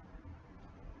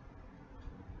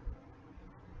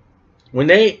 When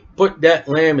they put that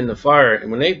lamb in the fire,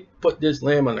 and when they put this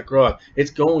lamb on the cross,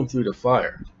 it's going through the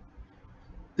fire.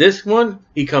 This one,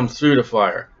 he comes through the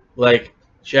fire, like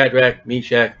Shadrach,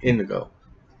 Meshach, Indigo.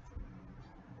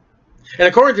 And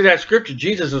according to that scripture,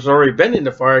 Jesus has already been in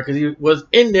the fire because he was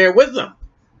in there with them.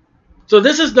 So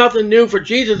this is nothing new for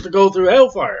Jesus to go through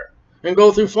hellfire and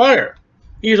go through fire.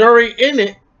 He's already in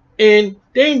it in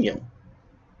Daniel.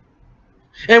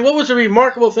 And what was the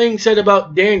remarkable thing said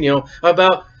about Daniel,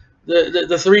 about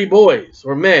the three boys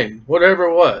or men, whatever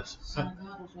it was?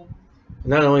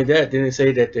 Not only that, didn't it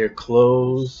say that their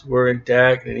clothes were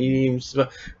intact and he didn't even smell?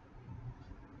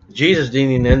 Jesus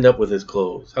didn't even end up with his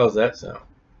clothes. How's that sound?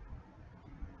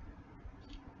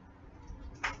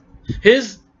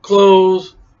 His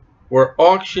clothes were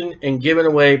auctioned and given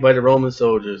away by the Roman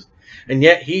soldiers. And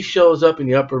yet he shows up in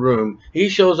the upper room. He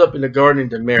shows up in the garden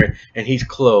to Mary, and he's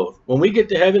clothed. When we get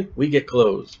to heaven, we get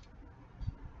clothes.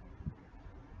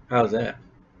 How's that?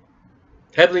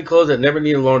 Heavenly clothes that never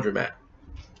need a laundromat.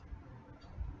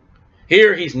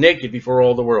 Here he's naked before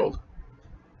all the world.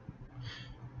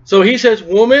 So he says,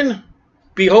 woman,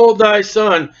 behold thy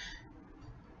son.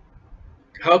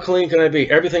 How clean can I be?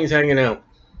 Everything's hanging out.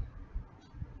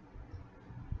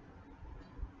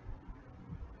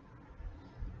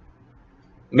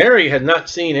 Mary had not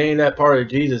seen any of that part of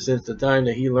Jesus since the time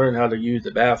that he learned how to use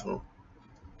the bathroom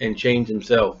and change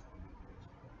himself.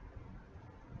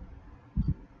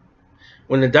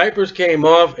 When the diapers came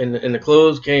off and the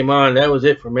clothes came on, that was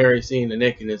it for Mary seeing the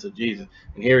nakedness of Jesus.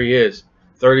 And here he is,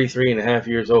 33 and a half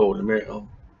years old. And Mary, oh.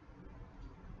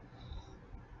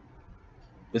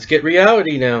 Let's get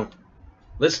reality now.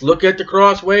 Let's look at the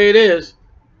cross the way it is.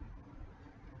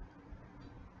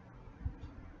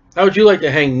 How would you like to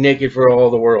hang naked for all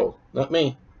the world? Not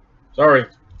me. Sorry.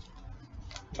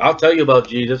 I'll tell you about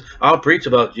Jesus. I'll preach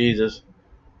about Jesus.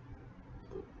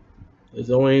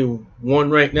 There's only one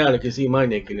right now that can see my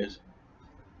nakedness.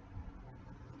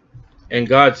 And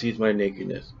God sees my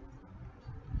nakedness.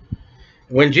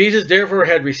 When Jesus therefore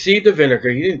had received the vinegar,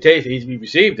 he didn't taste it, he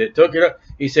received it, took it up.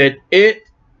 He said, it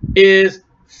is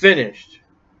finished.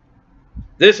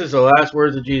 This is the last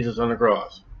words of Jesus on the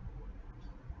cross.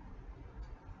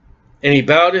 And he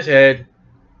bowed his head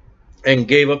and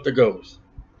gave up the ghost.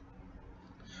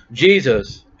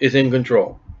 Jesus is in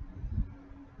control.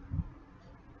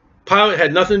 Pilate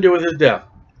had nothing to do with his death.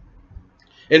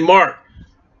 In Mark,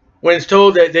 when it's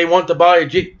told that they want the body of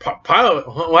Jesus, Pilate,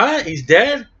 what? He's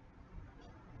dead?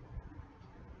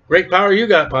 Great power you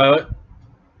got, Pilate.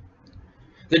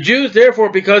 The Jews, therefore,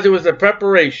 because it was the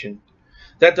preparation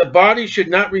that the body should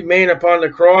not remain upon the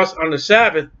cross on the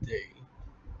Sabbath day,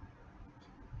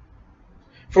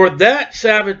 for that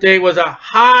Sabbath day was a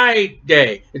high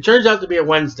day. It turns out to be a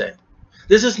Wednesday.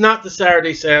 This is not the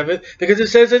Saturday Sabbath because it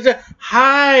says it's a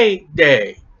high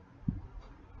day.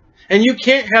 And you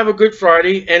can't have a Good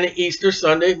Friday and an Easter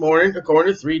Sunday morning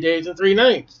according to 3 days and 3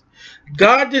 nights.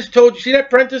 God just told you, see that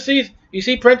parentheses? You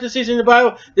see parentheses in the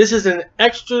Bible? This is an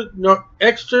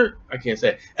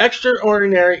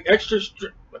extraordinary,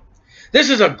 this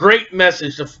is a great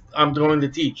message that I'm going to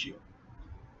teach you.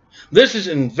 This is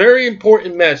a very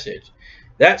important message.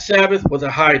 That Sabbath was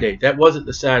a high day. That wasn't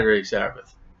the Saturday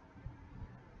Sabbath.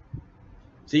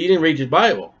 See, you didn't read your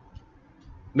Bible.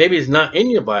 Maybe it's not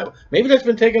in your Bible. Maybe that's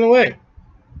been taken away.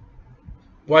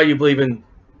 Why you believe in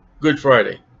Good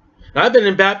Friday? Now, I've been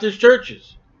in Baptist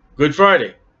churches. Good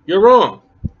Friday. You're wrong.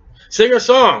 Sing a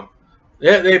song.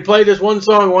 They played this one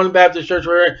song in one Baptist church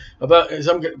where about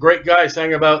some great guy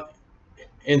sang about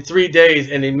in 3 days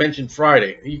and he mentioned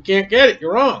Friday. You can't get it.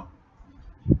 You're wrong.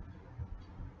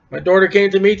 My daughter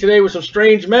came to me today with some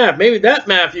strange math. Maybe that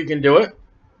math you can do it,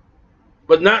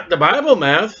 but not the Bible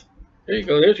math. There you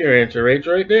go. There's your answer,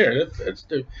 Rachel, right there. It's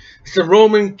the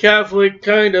Roman Catholic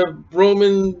kind of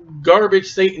Roman garbage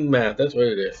Satan math. That's what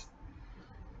it is.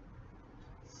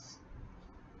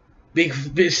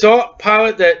 Besought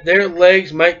Pilate that their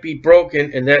legs might be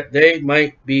broken and that they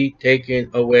might be taken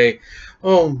away.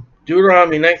 Oh,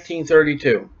 Deuteronomy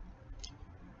 19:32.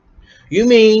 You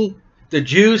mean the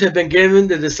Jews have been giving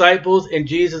the disciples and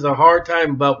Jesus a hard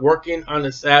time about working on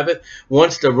the Sabbath,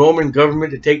 wants the Roman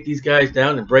government to take these guys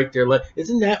down and break their legs?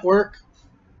 Isn't that work?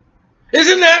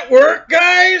 Isn't that work,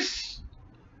 guys?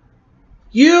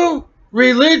 You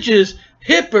religious,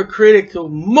 hypocritical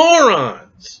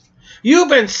morons. You've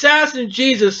been sassing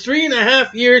Jesus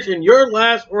 3.5 years and your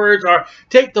last words are,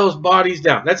 take those bodies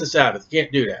down. That's a Sabbath. You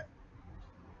can't do that.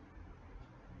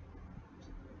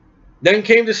 Then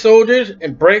came the soldiers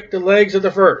and brake the legs of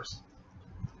the first.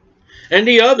 And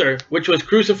the other, which was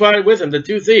crucified with him, the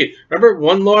 2 thieves. Remember,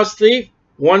 one lost thief,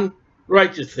 one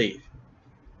righteous thief.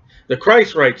 The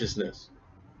Christ righteousness.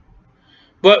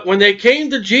 But when they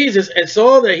came to Jesus and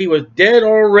saw that he was dead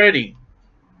already,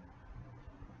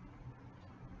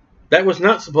 that was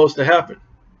not supposed to happen.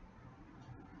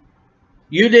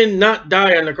 You did not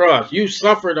die on the cross. You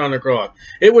suffered on the cross.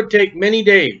 It would take many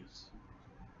days.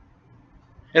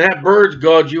 And have birds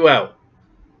gouge you out.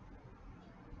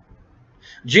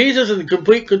 Jesus is in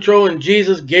complete control and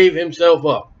Jesus gave himself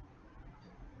up.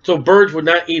 So birds would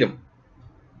not eat him.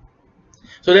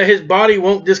 So that his body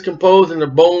won't decompose and the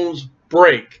bones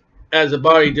break as the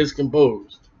body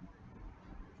discomposed.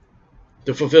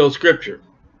 To fulfill scripture.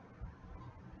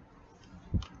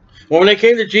 Well, when they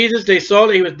came to Jesus, they saw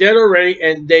that he was dead already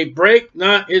and they brake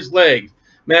not his legs.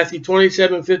 Matthew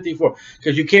 27:54.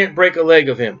 Because you can't break a leg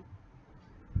of him.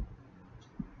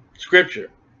 Scripture.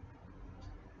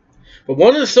 But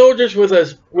one of the soldiers with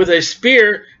a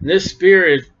spear, and this spear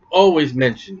is always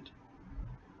mentioned.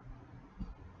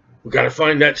 We've got to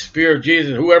find that spear of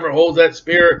Jesus. Whoever holds that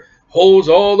spear holds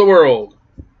all the world.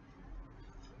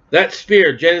 That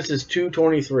spear, Genesis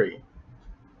 2:23,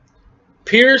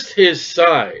 pierced his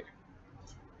side,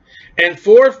 and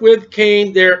forthwith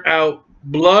came there out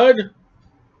blood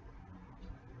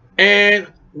and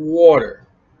water.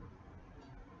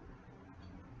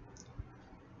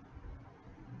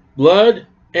 Blood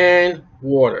and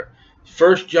water.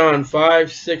 1 John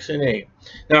 5, 6, and 8.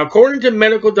 Now, according to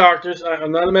medical doctors,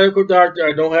 I'm not a medical doctor.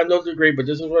 I don't have no degree, but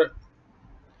this is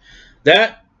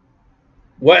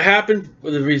what happened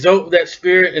with the result of that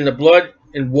spirit and the blood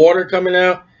and water coming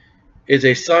out is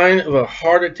a sign of a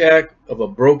heart attack of a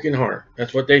broken heart.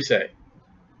 That's what they say.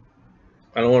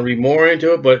 I don't want to read more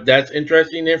into it, but that's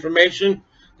interesting information.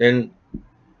 Then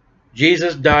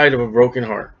Jesus died of a broken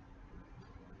heart.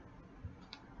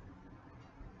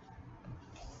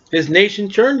 His nation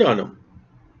turned on him.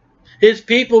 His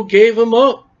people gave him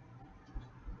up.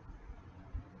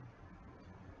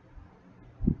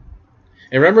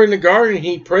 And remember in the garden,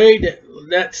 he prayed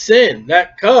that sin,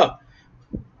 that cup.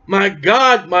 My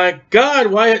God, why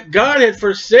God had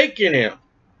forsaken him.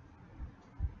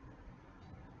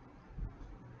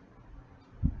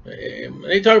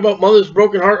 They talk about mother's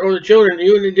broken heart or the children.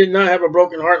 You did not have a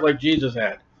broken heart like Jesus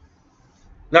had.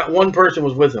 Not one person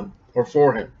was with him or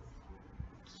for him.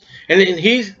 And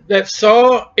he that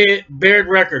saw it bared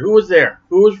record. Who was there?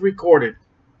 Who was recorded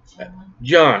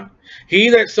John. He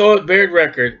that saw it bear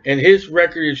record, and his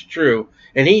record is true,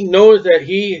 and he knows that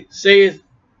he saith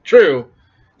true,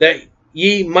 that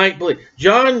ye might believe.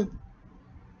 John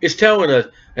is telling us,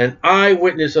 an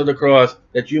eyewitness of the cross,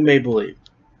 that you may believe.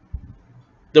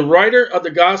 The writer of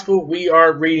the gospel we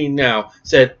are reading now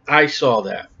said, I saw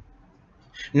that.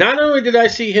 Not only did I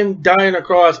see him die on a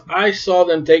cross, I saw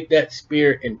them take that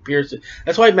spear and pierce it.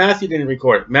 That's why Matthew didn't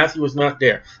record it. Matthew was not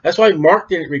there. That's why Mark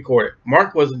didn't record it.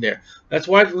 Mark wasn't there. That's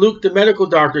why Luke, the medical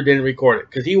doctor, didn't record it,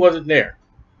 because he wasn't there.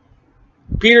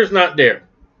 Peter's not there.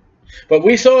 But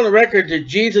we saw on the record that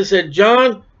Jesus said,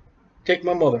 John, take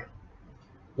my mother.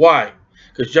 Why?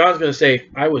 Because John's going to say,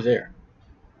 I was there.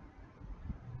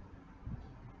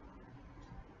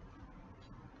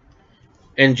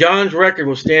 And John's record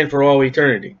will stand for all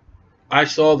eternity. I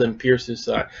saw them pierce his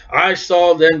side. I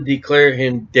saw them declare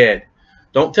him dead.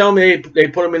 Don't tell me they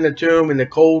put him in the tomb and the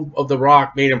cold of the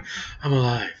rock made him, I'm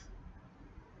alive.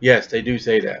 Yes, they do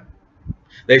say that.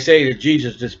 They say that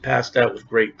Jesus just passed out with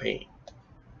great pain.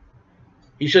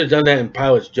 He should have done that in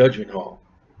Pilate's judgment hall.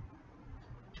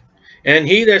 And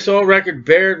he that saw record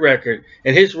bared record,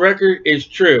 and his record is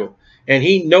true. And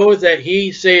he knows that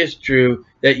he says true,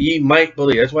 that ye might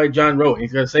believe. That's why John wrote.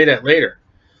 He's going to say that later.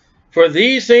 For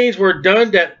these things were done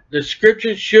that the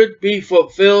scriptures should be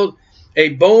fulfilled. A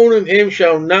bone of him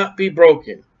shall not be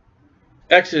broken.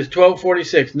 Exodus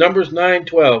 12:46, Numbers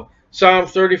 9:12, Psalm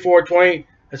 34:20.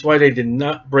 That's why they did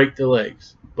not break the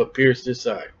legs, but pierced his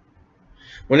side.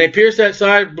 When they pierced that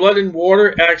side, blood and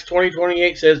water, Acts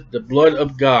 20:28 says the blood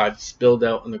of God spilled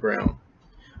out on the ground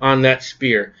on that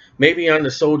spear, maybe on the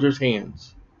soldier's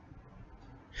hands.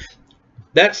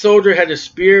 That soldier had a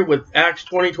spear with Acts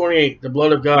 20:28, the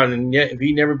blood of God, and yet if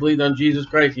he never believed on Jesus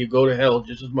Christ, he'd go to hell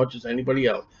just as much as anybody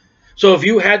else. So if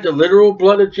you had the literal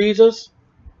blood of Jesus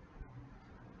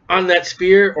on that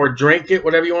spear, or drank it,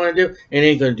 whatever you want to do, it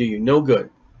ain't going to do you no good.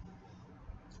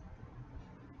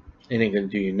 It ain't going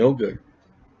to do you no good.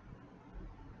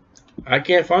 I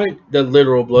can't find the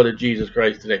literal blood of Jesus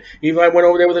Christ today. Even if I went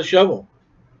over there with a shovel,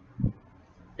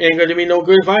 it ain't going to do me no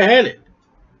good if I had it.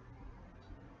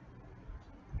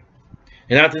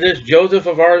 And after this, Joseph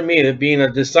of Arimathea, being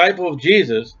a disciple of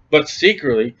Jesus, but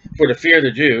secretly for the fear of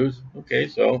the Jews. Okay,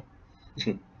 so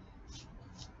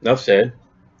enough said.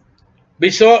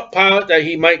 Besought Pilate that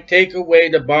he might take away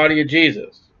the body of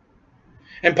Jesus.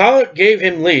 And Pilate gave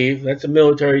him leave. That's a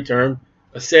military term.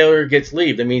 A sailor gets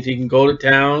leave. That means he can go to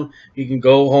town, he can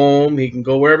go home, he can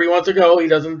go wherever he wants to go. He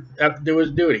doesn't have to do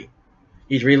his duty.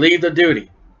 He's relieved of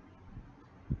duty.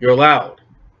 You're allowed.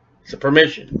 It's a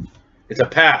permission. It's a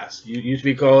pass. You used to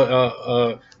be called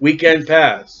a weekend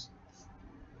pass.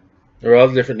 There are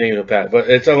other different names of pass, but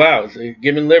it's allowed. It's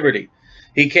given liberty.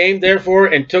 He came, therefore,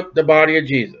 and took the body of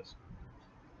Jesus.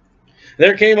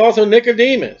 There came also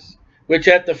Nicodemus, which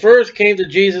at the first came to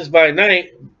Jesus by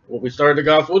night, what we started the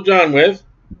Gospel of John with,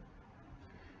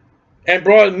 and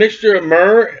brought a mixture of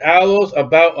myrrh, aloes,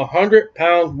 about 100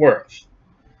 pounds worth.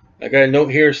 I got a note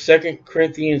here, 2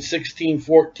 Corinthians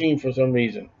 16:14 for some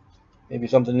reason. Maybe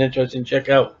something interesting to check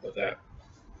out with that.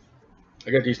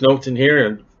 I got these notes in here,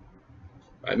 and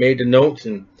I made the notes,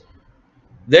 and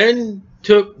then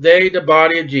took they the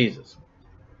body of Jesus.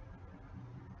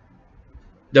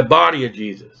 The body of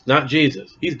Jesus, not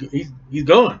Jesus. He's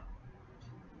gone.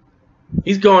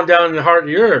 He's gone down in the heart of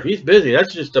the earth. He's busy.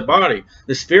 That's just the body.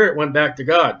 The spirit went back to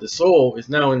God. The soul is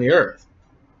now in the earth.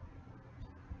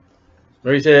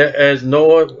 Or he said, as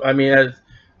Noah, as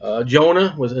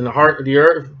Jonah was in the heart of the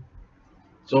earth,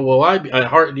 so will I be in the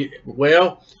heart of the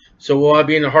whale. So will I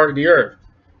be in the heart of the earth,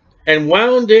 and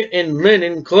wound it in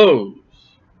linen clothes,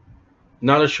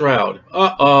 not a shroud.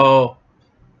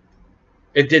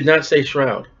 It did not say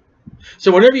shroud.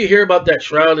 So whenever you hear about that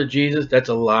shroud of Jesus, that's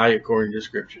a lie according to the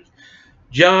scriptures.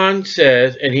 John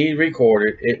says, and he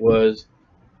recorded, it was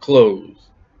clothes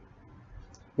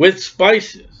with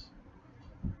spices,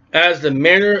 as the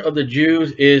manner of the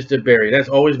Jews is to bury. That's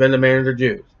always been the manner of the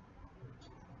Jews.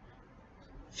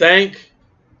 I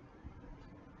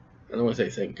don't want to say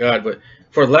thank God, but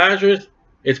for Lazarus,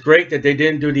 it's great that they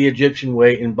didn't do the Egyptian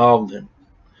way and embalmed him.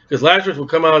 Because Lazarus would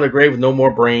come out of the grave with no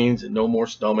more brains and no more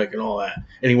stomach and all that.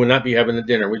 And he would not be having a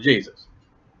dinner with Jesus.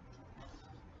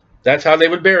 That's how they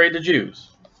would bury the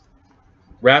Jews.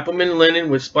 Wrap them in linen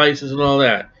with spices and all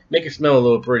that. Make it smell a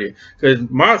little pretty. Because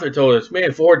Martha told us,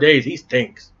 man, 4 days, he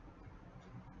stinks.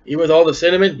 Even with all the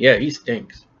cinnamon, yeah, he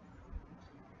stinks.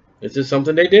 This is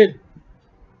something they did.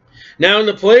 Now in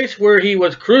the place where he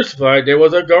was crucified, there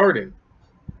was a garden.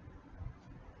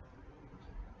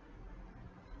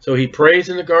 So he prays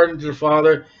in the garden to the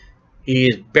Father. He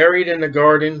is buried in the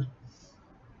garden.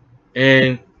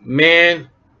 And man,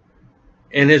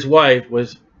 and his wife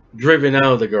was driven out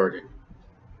of the garden.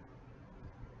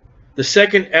 The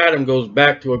second Adam goes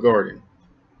back to a garden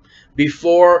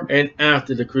before and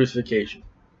after the crucifixion.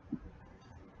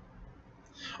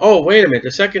 Oh, wait a minute.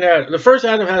 The first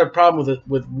Adam had a problem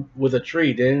with a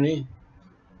tree, didn't he?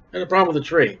 Had a problem with a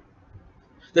tree.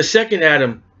 The second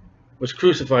Adam was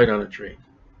crucified on a tree.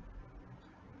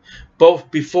 Both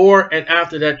before and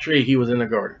after that tree, he was in the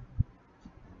garden.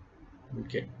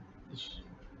 Okay.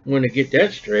 I want to get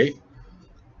that straight.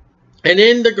 And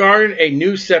in the garden, a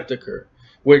new sepulchre,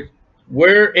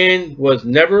 wherein was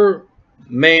never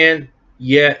man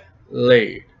yet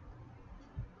laid.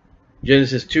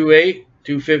 Genesis 2:8,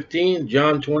 2:15,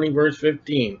 John 20, verse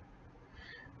 15.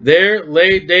 There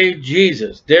laid they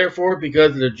Jesus. Therefore,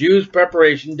 because of the Jews'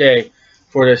 preparation day,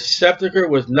 for the sepulchre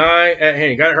was nigh at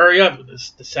hand. You got to hurry up.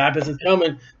 The Sabbath is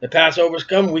coming. The Passover is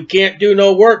coming. We can't do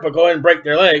no work but go ahead and break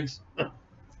their legs.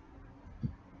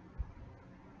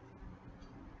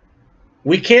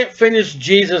 We can't finish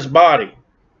Jesus' body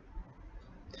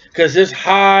because this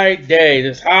high day,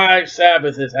 this high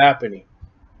Sabbath is happening.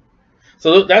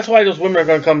 So that's why those women are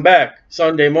going to come back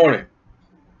Sunday morning.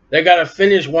 They got to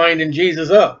finish winding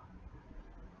Jesus up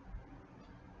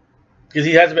because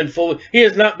he has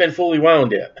not been fully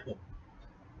wound yet.